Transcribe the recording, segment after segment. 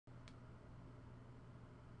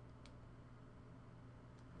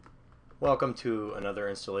Welcome to another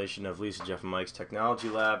installation of Lisa, Jeff, and Mike's Technology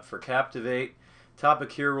Lab for Captivate.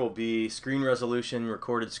 Topic here will be screen resolution,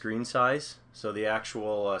 recorded screen size. So the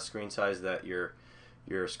actual screen size that your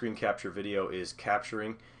screen capture video is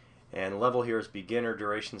capturing. And level here is beginner.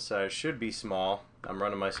 Duration size should be small. I'm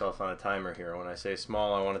running myself on a timer here. When I say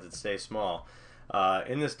small, I want it to stay small.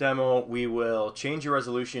 In this demo, we will change your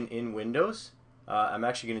resolution in Windows. I'm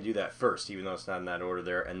actually going to do that first, even though it's not in that order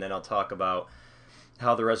there. And then I'll talk about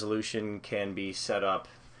how the resolution can be set up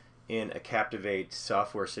in a Captivate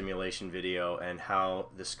software simulation video and how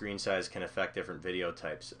the screen size can affect different video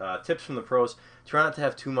types. Tips from the pros: try not to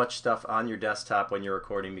have too much stuff on your desktop when you're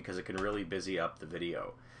recording because it can really busy up the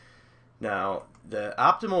video. Now, the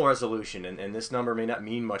optimal resolution, and this number may not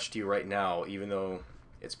mean much to you right now, even though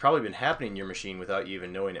it's probably been happening in your machine without you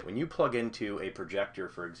even knowing it. When you plug into a projector,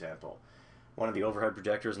 for example, one of the overhead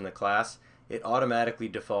projectors in the class, it automatically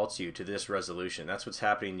defaults you to this resolution. That's what's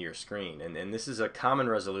happening to your screen. And this is a common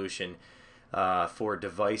resolution for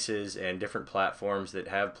devices and different platforms that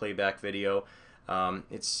have playback video.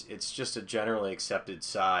 It's just a generally accepted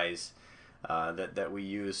size that we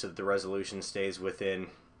use so that the resolution stays within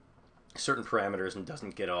certain parameters and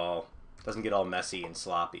doesn't get all messy and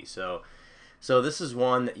sloppy. So this is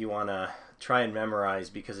one that you want to try and memorize,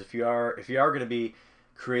 because if you are going to be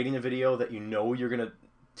creating a video that you know you're going to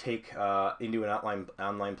take into an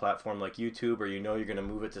online platform like YouTube, or you know you're going to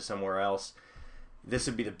move it to somewhere else, this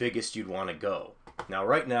would be the biggest you'd want to go. Now,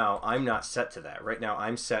 right now, I'm not set to that. Right now,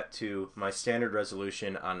 I'm set to my standard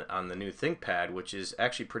resolution on the new ThinkPad, which is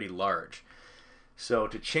actually pretty large. So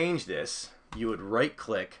to change this, you would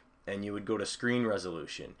right-click and you would go to Screen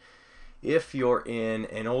Resolution. If you're in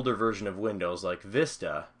an older version of Windows like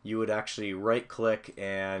Vista, you would actually right-click,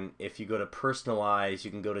 and if you go to Personalize,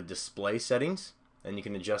 you can go to Display Settings, and you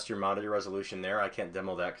can adjust your monitor resolution there. I can't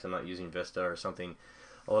demo that because I'm not using Vista or something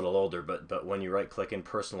a little older, but when you right-click and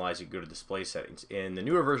Personalize, you go to Display Settings. In the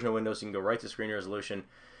newer version of Windows, you can go right to Screen Resolution.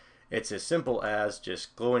 It's as simple as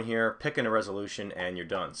just go in here, picking a resolution, and you're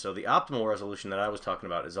done. So the optimal resolution that I was talking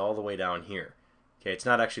about is all the way down here. Okay, it's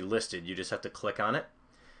not actually listed. You just have to click on it,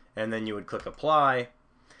 and then you would click Apply,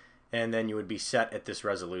 and then you would be set at this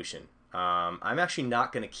resolution. I'm actually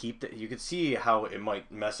not going to keep that. You can see how it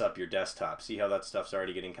might mess up your desktop. See how that stuff's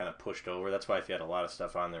already getting kind of pushed over? That's why if you had a lot of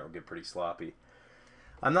stuff on there, it would get pretty sloppy.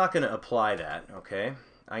 I'm not going to apply that, okay?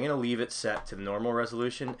 I'm going to leave it set to the normal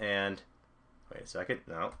resolution, and wait a second,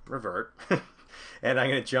 no, revert. And I'm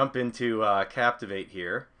going to jump into Captivate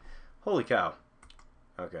here. Holy cow.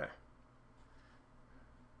 Okay.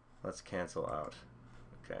 Let's cancel out.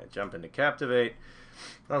 Okay, jump into Captivate.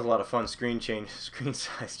 That was a lot of fun screen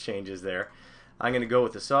size changes there. I'm going to go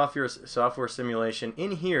with the software simulation.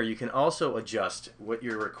 In here, you can also adjust what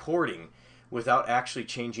you're recording without actually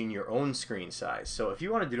changing your own screen size. So if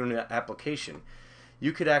you want to do an application,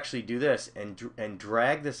 you could actually do this and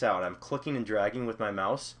drag this out. I'm clicking and dragging with my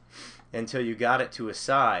mouse until you got it to a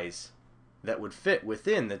size that would fit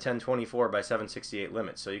within the 1024 by 768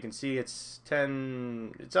 limit. So you can see it's under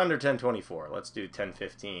 1024. Let's do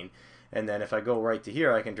 1015. And then if I go right to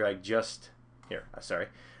here, I can drag just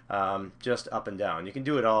up and down. You can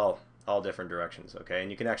do it all different directions, okay?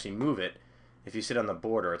 And you can actually move it. If you sit on the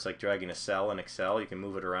border, it's like dragging a cell in Excel. You can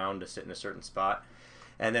move it around to sit in a certain spot.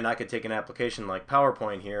 And then I could take an application like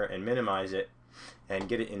PowerPoint here and minimize it and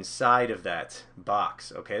get it inside of that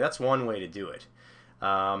box, okay? That's one way to do it.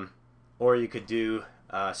 Or you could do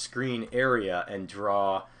screen area and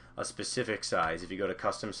draw a specific size. If you go to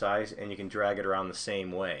custom size, and you can drag it around the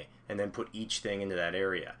same way and then put each thing into that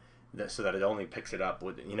area so that it only picks it up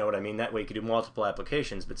with, you know what I mean? That way you could do multiple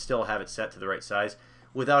applications but still have it set to the right size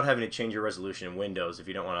without having to change your resolution in Windows if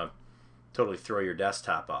you don't want to totally throw your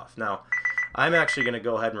desktop off. Now, I'm actually going to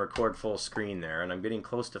go ahead and record full screen there, and I'm getting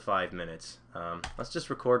close to 5 minutes. Let's just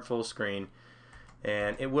record full screen,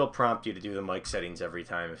 and it will prompt you to do the mic settings every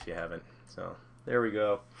time if you haven't. So there we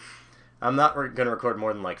go. I'm not going to record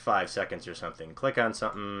more than like 5 seconds or something. Click on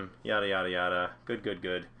something, yada yada yada. Good, good,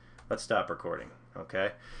 good. Let's stop recording.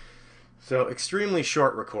 Okay. So extremely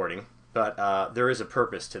short recording, but there is a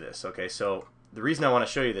purpose to this. Okay. So the reason I want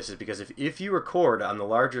to show you this is because if you record on the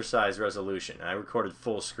larger size resolution, I recorded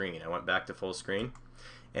full screen. I went back to full screen,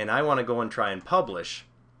 and I want to go and try and publish.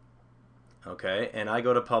 Okay. And I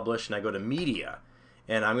go to publish, and I go to media,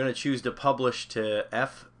 and I'm going to choose to publish to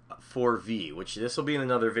F4V, which this will be in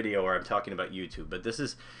another video where I'm talking about YouTube, but this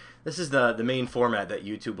is the main format that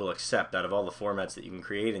YouTube will accept out of all the formats that you can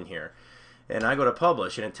create in here. And I go to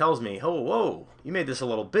publish, and it tells me, oh, whoa, you made this a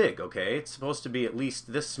little big, okay? It's supposed to be at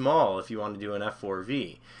least this small if you want to do an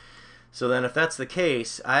F4V. So then if that's the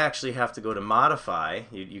case, I actually have to go to modify.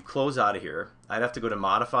 You close out of here. I'd have to go to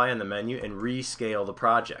modify in the menu and rescale the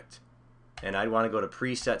project. And I'd want to go to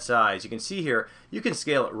preset size. You can see here, you can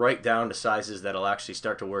scale it right down to sizes that'll actually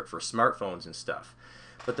start to work for smartphones and stuff.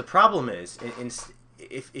 But the problem is,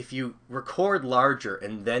 if you record larger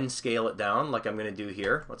and then scale it down, like I'm going to do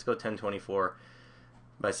here, let's go 1024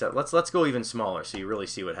 by 7. Let's go even smaller so you really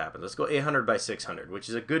see what happens. Let's go 800 by 600, which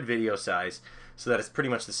is a good video size, so that it's pretty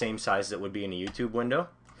much the same size that would be in a YouTube window.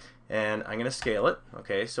 And I'm going to scale it.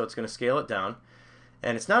 Okay, so it's going to scale it down.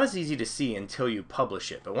 And it's not as easy to see until you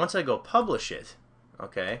publish it. But once I go publish it,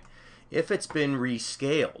 okay, if it's been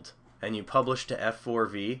rescaled and you publish to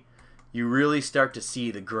F4V, you really start to see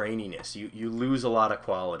the graininess. You lose a lot of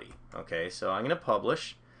quality. Okay, so I'm going to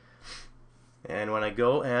publish. And when I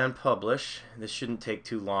go and publish, this shouldn't take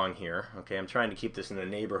too long here. Okay, I'm trying to keep this in the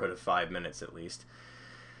neighborhood of 5 minutes at least.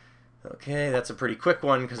 Okay, that's a pretty quick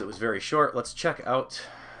one because it was very short. Let's check out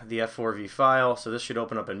the F4V file. So this should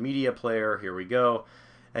open up in Media Player. Here we go.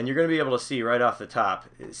 And you're going to be able to see right off the top.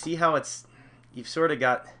 See how you've sort of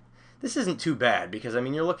got, this isn't too bad because, I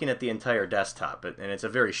mean, you're looking at the entire desktop, and it's a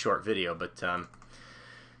very short video, but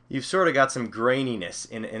you've sort of got some graininess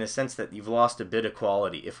in a sense that you've lost a bit of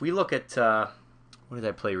quality. If we look at, what did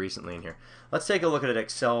I play recently in here? Let's take a look at an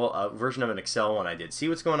Excel, version of an Excel one I did. See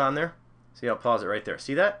what's going on there? See, I'll pause it right there.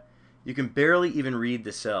 See that? You can barely even read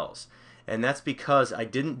the cells. And that's because I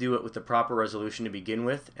didn't do it with the proper resolution to begin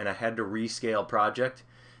with, and I had to rescale project.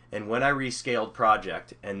 And when I rescaled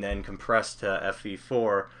project and then compressed to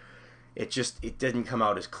FV4, it didn't come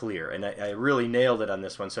out as clear. And I really nailed it on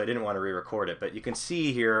this one, so I didn't want to re-record it. But you can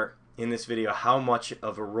see here in this video how much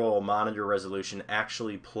of a role monitor resolution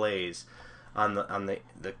actually plays on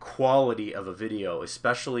the quality of a video,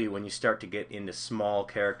 especially when you start to get into small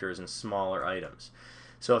characters and smaller items.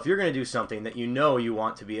 So if you're going to do something that you know you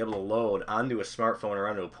want to be able to load onto a smartphone or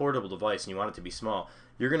onto a portable device and you want it to be small,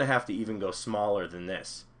 you're going to have to even go smaller than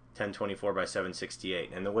this, 1024 by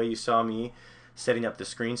 768. And the way you saw me setting up the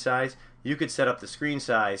screen size, you could set up the screen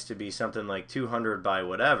size to be something like 200 by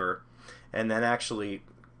whatever, and then actually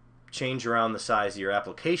change around the size of your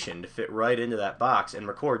application to fit right into that box and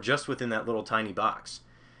record just within that little tiny box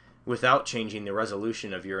without changing the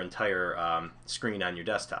resolution of your entire screen on your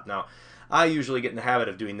desktop. Now, I usually get in the habit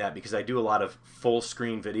of doing that because I do a lot of full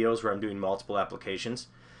screen videos where I'm doing multiple applications.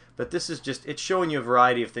 But this is just, it's showing you a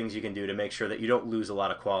variety of things you can do to make sure that you don't lose a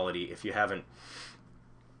lot of quality if you haven't,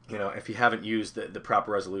 if you haven't used the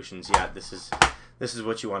proper resolutions yet. This is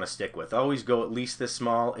what you want to stick with. Always go at least this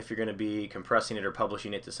small if you're going to be compressing it or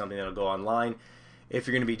publishing it to something that'll go online. If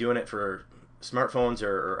you're going to be doing it for smartphones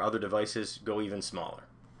or other devices, go even smaller.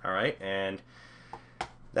 All right, and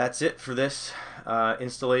that's it for this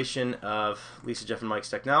installation of Lisa, Jeff, and Mike's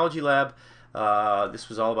Technology Lab. This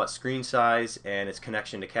was all about screen size and its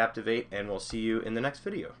connection to Captivate, and we'll see you in the next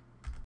video.